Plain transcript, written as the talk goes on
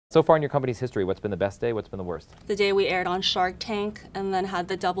So far in your company's history, what's been the best day? What's been the worst? The day we aired on Shark Tank and then had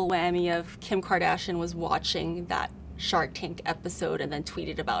the double whammy of Kim Kardashian was watching that Shark Tank episode and then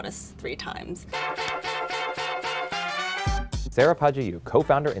tweeted about us 3 times. Sarah Paiji Yoo,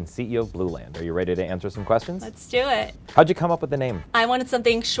 co-founder and CEO of Blueland. Are you ready to answer some questions? Let's do it. How'd you come up with the name? I wanted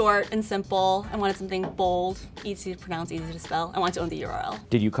something short and simple. I wanted something bold, easy to pronounce, easy to spell. I wanted to own the URL.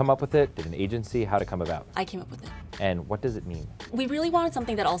 Did you come up with it? Did an agency? How'd it come about? I came up with it. And what does it mean? We really wanted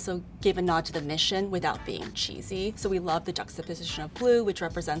something that also gave a nod to the mission without being cheesy. So we love the juxtaposition of blue, which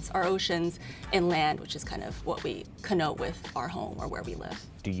represents our oceans, and land, which is kind of what we connote with our home or where we live.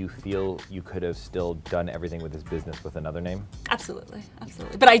 Do you feel you could have still done everything with this business with another name? Absolutely,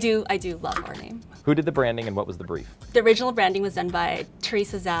 absolutely. But I do love our name. Who did the branding and what was the brief? The original branding was done by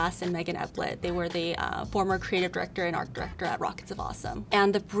Teresa Zass and Megan Eblett. They were the former creative director and art director at Rockets of Awesome.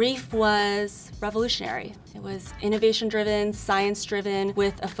 And the brief was revolutionary. It was innovation-driven, science-driven,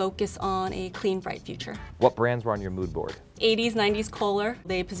 with a focus on a clean, bright future. What brands were on your mood board? 80s, 90s Kohler.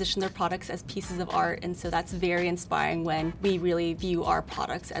 They position their products as pieces of art, and so that's very inspiring when we really view our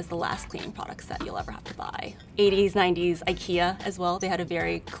products as the last cleaning products that you'll ever have to buy. 80s, 90s IKEA as well. They had a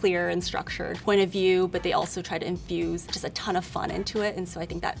very clear and structured point of view, but they also tried to infuse just a ton of fun into it, and so I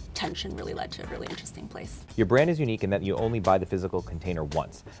think that tension really led to a really interesting place. Your brand is unique in that you only buy the physical container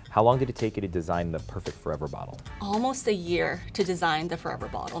once. How long did it take you to design the perfect Forever bottle? Almost a year to design the Forever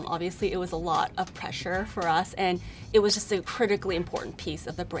bottle, and obviously it was a lot of pressure for us, and it was just a critically important piece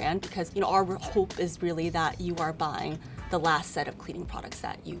of the brand because, you know, our hope is really that you are buying the last set of cleaning products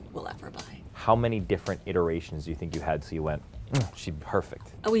that you will ever buy. How many different iterations do you think you had so you went, she'd be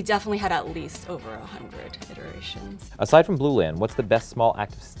perfect? We definitely had at least over 100 iterations. Aside from Blueland, what's the best small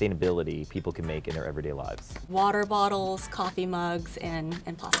act of sustainability people can make in their everyday lives? Water bottles, coffee mugs, and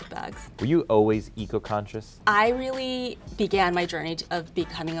plastic bags. Were you always eco-conscious? I really began my journey of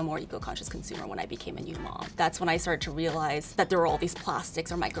becoming a more eco-conscious consumer when I became a new mom. That's when I started to realize that there were all these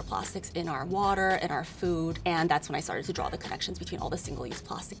plastics or microplastics in our water and our food, and that's when I started to draw the connections between all the single-use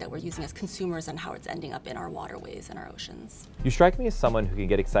plastic that we're using as consumers and how it's ending up in our waterways and our oceans. You strike me as someone who can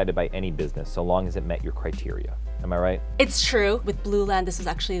get excited by any business so long as it met your criteria. Am I right? It's true. With Blueland, this was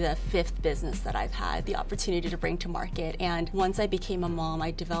actually the 5th business that I've had the opportunity to bring to market. And once I became a mom,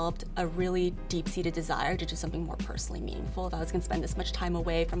 I developed a really deep-seated desire to do something more personally meaningful. If I was going to spend this much time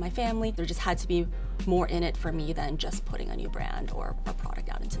away from my family, there just had to be more in it for me than just putting a new brand or a product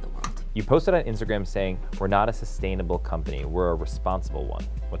out into the world. You posted on Instagram saying, "We're not a sustainable company, we're a responsible one."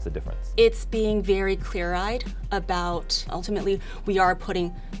 What's the difference? It's being very clear-eyed about, ultimately, we are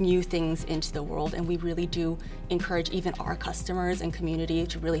putting new things into the world, and we really do encourage even our customers and community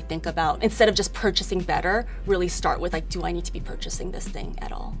to really think about, instead of just purchasing better, really start with, like, do I need to be purchasing this thing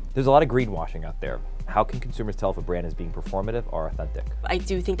at all? There's a lot of greenwashing out there. How can consumers tell if a brand is being performative or authentic? I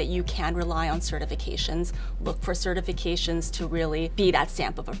do think that you can rely on certifications. Look for certifications to really be that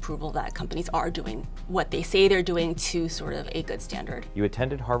stamp of approval that companies are doing what they say they're doing to sort of a good standard. You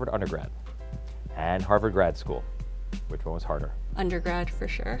attended Harvard undergrad and Harvard grad school. Which one was harder? Undergrad, for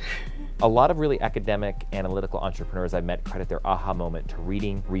sure. A lot of really academic, analytical entrepreneurs I've met credit their aha moment to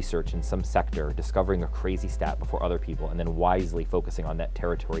reading research in some sector, discovering a crazy stat before other people, and then wisely focusing on that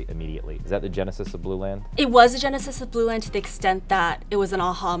territory immediately. Is that the genesis of Blueland? It was the genesis of Blueland to the extent that it was an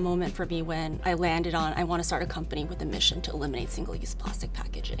aha moment for me when I landed on, I want to start a company with a mission to eliminate single-use plastic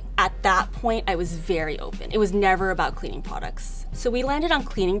packaging. At that point, I was very open. It was never about cleaning products. So we landed on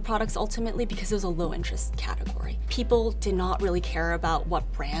cleaning products ultimately because it was a low-interest category. People did not really care about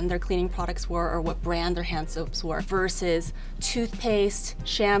what brand their cleaning products were or what brand their hand soaps were versus toothpaste,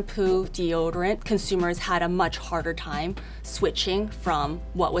 shampoo, deodorant. Consumers had a much harder time switching from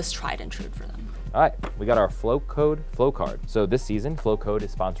what was tried and true for them. All right, we got our Flow Code Flow Card. So this season, Flow Code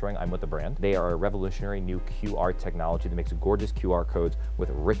is sponsoring mWithTheBrand. They are a revolutionary new QR technology that makes gorgeous QR codes with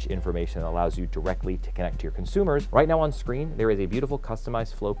rich information that allows you directly to connect to your consumers. Right now on screen, there is a beautiful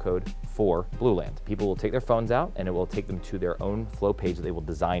customized flow code for Blueland. People will take their phones out and it will take them to their own flow page that they will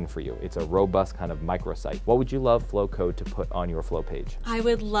design for you. It's a robust kind of microsite. What would you love Flow Code to put on your flow page? I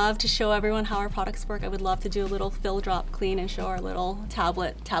would love to show everyone how our products work. I would love to do a little fill, drop, clean and show our little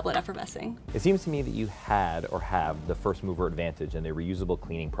tablet effervescing. It seems to me that you had or have the first mover advantage in the reusable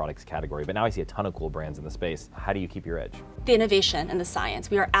cleaning products category, but now I see a ton of cool brands in the space. How do you keep your edge? The innovation and the science.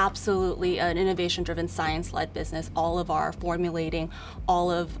 We are absolutely an innovation-driven, science-led business. All of our formulating,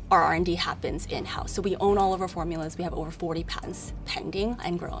 all of our R&D happens in-house. So we own all of our formulas. We have over 40 patents pending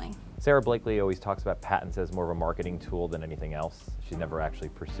and growing. Sarah Blakely always talks about patents as more of a marketing tool than anything else. She's never actually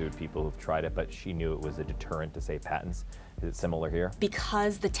pursued people who've tried it, but she knew it was a deterrent to say patents. Is it similar here?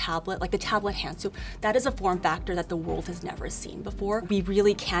 Because the tablet, like the tablet hand soup, that is a form factor that the world has never seen before. We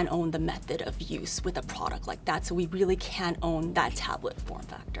really can own the method of use with a product like that, so we really can own that tablet form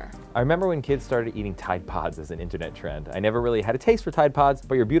factor. I remember when kids started eating Tide Pods as an internet trend. I never really had a taste for Tide Pods,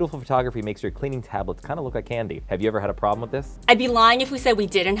 but your beautiful photography makes your cleaning tablets kind of look like candy. Have you ever had a problem with this? I'd be lying if we said we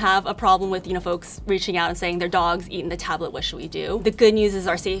didn't have a problem with, folks reaching out and saying their dog's eating the tablet, what should we do? The good news is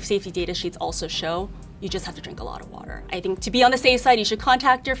our safety data sheets also show you just have to drink a lot of water. I think to be on the safe side, you should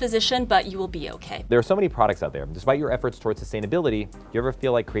contact your physician, but you will be okay. There are so many products out there. Despite your efforts towards sustainability, do you ever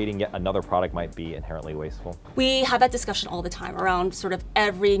feel like creating yet another product might be inherently wasteful? We have that discussion all the time around sort of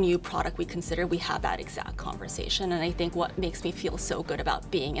every new product we consider. We have that exact conversation. And I think what makes me feel so good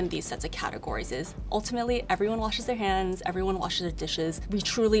about being in these sets of categories is ultimately everyone washes their hands, everyone washes their dishes. We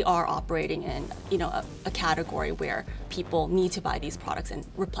truly are operating in a category where people need to buy these products and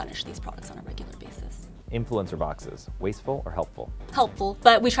replenish these products on a regular basis. Influencer boxes, wasteful or helpful? Helpful,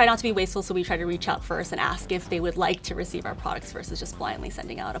 but we try not to be wasteful, so we try to reach out first and ask if they would like to receive our products versus just blindly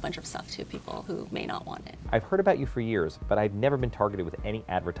sending out a bunch of stuff to people who may not want it. I've heard about you for years, but I've never been targeted with any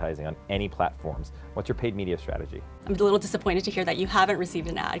advertising on any platforms. What's your paid media strategy? I'm a little disappointed to hear that you haven't received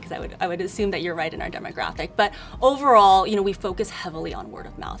an ad, because I would assume that you're right in our demographic. But overall, we focus heavily on word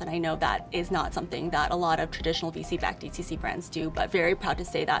of mouth, and I know that is not something that a lot of traditional VC-backed DTC brands do, but very proud to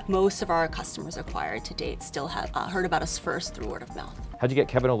say that most of our customers acquired to date still have heard about us first through word of mouth. How'd you get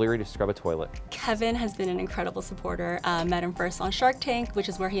Kevin O'Leary to scrub a toilet? Kevin has been an incredible supporter. Met him first on Shark Tank, which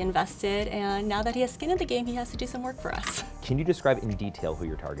is where he invested, and now that he has skin in the game, he has to do some work for us. Can you describe in detail who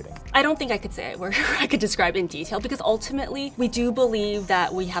you're targeting? I don't think I could say where I could describe in detail, because ultimately we do believe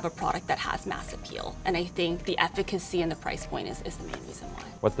that we have a product that has mass appeal, and I think the efficacy and the price point is the main reason why.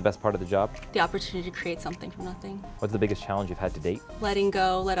 What's the best part of the job? The opportunity to create something from nothing. What's the biggest challenge you've had to date? Letting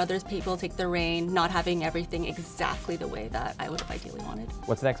go, let other people take the reign, not having everything exactly the way that I would have ideally wanted.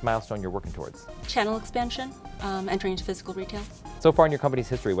 What's the next milestone you're working towards? Channel expansion, entering into physical retail. So far in your company's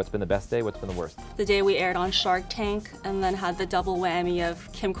history, what's been the best day, what's been the worst? The day we aired on Shark Tank and then had the double whammy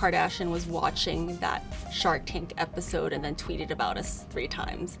of Kim Kardashian was watching that Shark Tank episode and then tweeted about us 3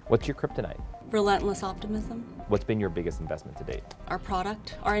 times. What's your kryptonite? Relentless optimism. What's been your biggest investment to date? Our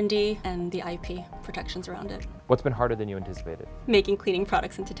product, R&D, and the IP protections around it. What's been harder than you anticipated? Making cleaning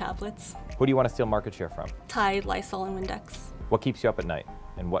products into tablets. Who do you want to steal market share from? Tide, Lysol, and Windex. What keeps you up at night?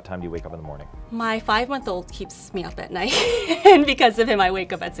 And what time do you wake up in the morning? My 5-month-old keeps me up at night, and because of him, I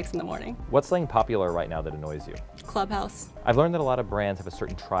wake up at 6 in the morning. What's something popular right now that annoys you? Clubhouse. I've learned that a lot of brands have a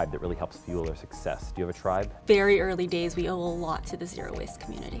certain tribe that really helps fuel their success. Do you have a tribe? Very early days, we owe a lot to the zero waste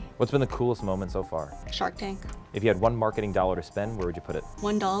community. What's been the coolest moment so far? Shark Tank. If you had one marketing dollar to spend, where would you put it?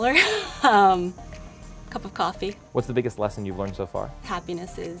 $1. Cup of coffee. What's the biggest lesson you've learned so far?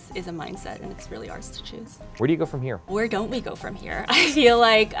 Happiness is a mindset, and it's really ours to choose. Where do you go from here? Where don't we go from here? I feel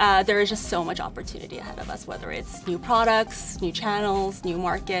like there is just so much opportunity ahead of us, whether it's new products, new channels, new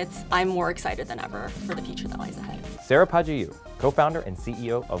markets. I'm more excited than ever for the future that lies ahead. Sarah Paiji Yoo, co-founder and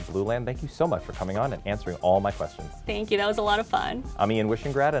CEO of Blueland, thank you so much for coming on and answering all my questions. Thank you, that was a lot of fun. I'm Ian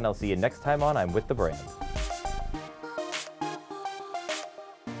Wishengrad, and I'll see you next time on I'm With The Brand.